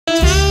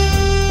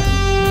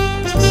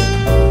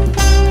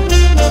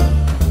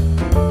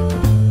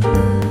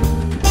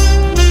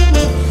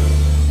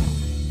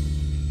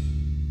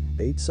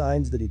8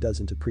 signs that he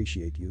doesn't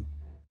appreciate you.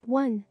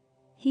 1.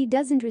 He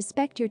doesn't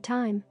respect your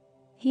time.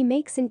 He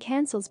makes and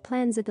cancels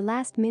plans at the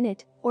last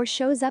minute or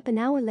shows up an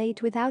hour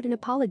late without an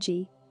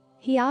apology.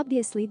 He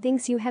obviously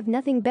thinks you have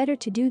nothing better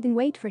to do than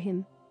wait for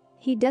him.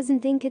 He doesn't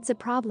think it's a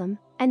problem,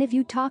 and if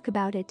you talk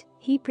about it,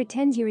 he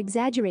pretends you're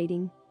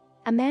exaggerating.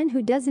 A man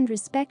who doesn't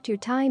respect your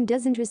time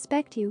doesn't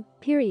respect you,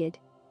 period.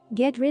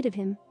 Get rid of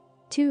him.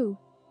 2.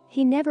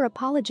 He never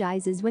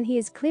apologizes when he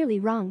is clearly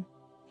wrong.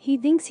 He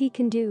thinks he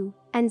can do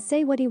and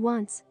say what he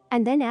wants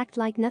and then act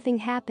like nothing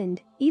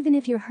happened, even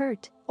if you're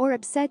hurt or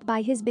upset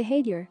by his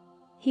behavior.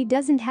 He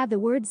doesn't have the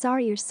word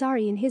sorry or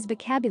sorry in his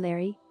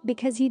vocabulary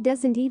because he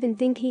doesn't even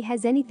think he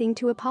has anything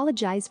to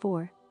apologize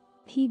for.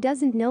 He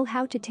doesn't know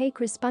how to take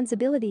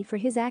responsibility for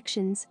his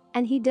actions,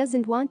 and he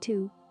doesn't want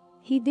to.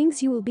 He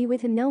thinks you will be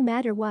with him no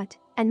matter what,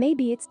 and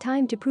maybe it's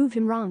time to prove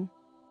him wrong.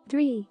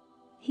 3.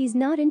 He's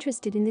not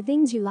interested in the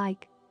things you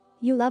like.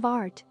 You love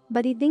art,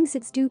 but he thinks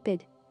it's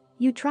stupid.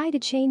 You try to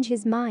change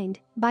his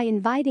mind by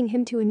inviting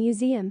him to a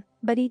museum,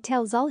 but he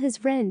tells all his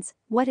friends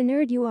what a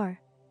nerd you are.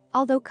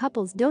 Although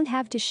couples don't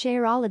have to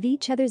share all of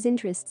each other's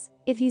interests,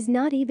 if he's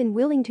not even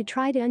willing to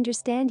try to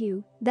understand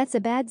you, that's a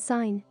bad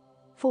sign.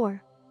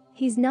 4.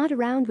 He's not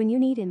around when you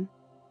need him.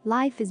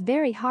 Life is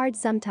very hard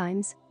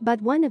sometimes,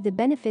 but one of the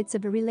benefits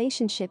of a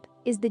relationship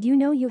is that you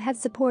know you have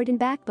support and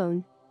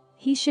backbone.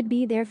 He should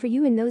be there for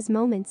you in those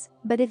moments,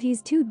 but if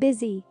he's too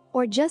busy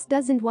or just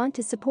doesn't want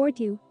to support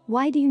you,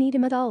 why do you need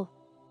him at all?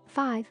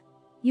 5.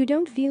 You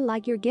don't feel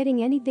like you're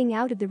getting anything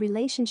out of the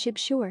relationship.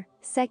 Sure,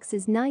 sex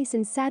is nice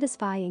and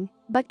satisfying,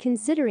 but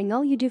considering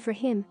all you do for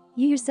him,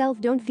 you yourself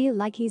don't feel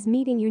like he's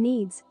meeting your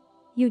needs.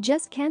 You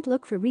just can't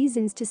look for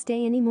reasons to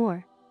stay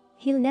anymore.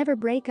 He'll never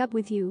break up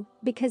with you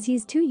because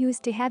he's too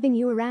used to having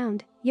you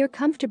around. You're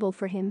comfortable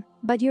for him,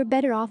 but you're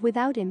better off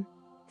without him.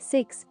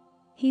 6.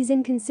 He's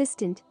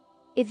inconsistent.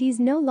 If he's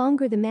no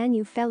longer the man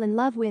you fell in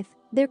love with,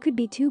 there could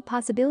be 2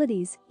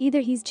 possibilities: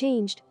 either he's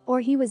changed or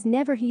he was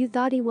never who you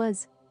thought he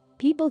was.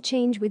 People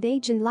change with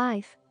age and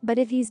life, but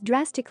if he's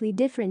drastically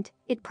different,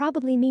 it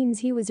probably means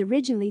he was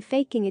originally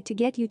faking it to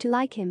get you to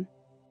like him.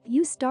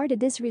 You started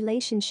this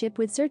relationship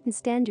with certain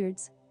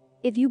standards.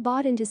 If you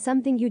bought into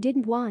something you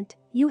didn't want,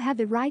 you have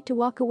the right to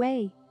walk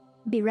away.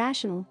 Be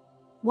rational.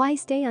 Why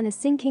stay on a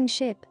sinking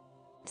ship?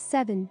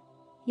 7.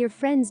 Your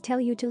friends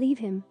tell you to leave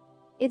him.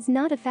 It's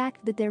not a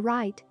fact that they're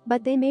right,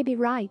 but they may be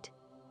right.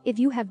 If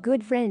you have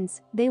good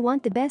friends, they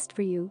want the best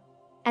for you.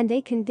 And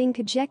they can think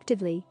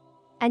objectively.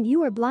 And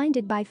you are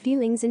blinded by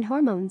feelings and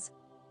hormones.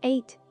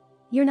 8.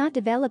 You're not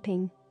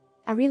developing.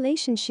 A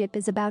relationship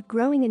is about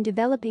growing and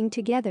developing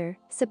together,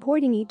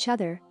 supporting each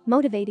other,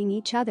 motivating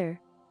each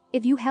other.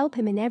 If you help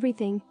him in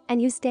everything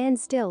and you stand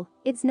still,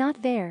 it's not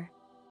fair.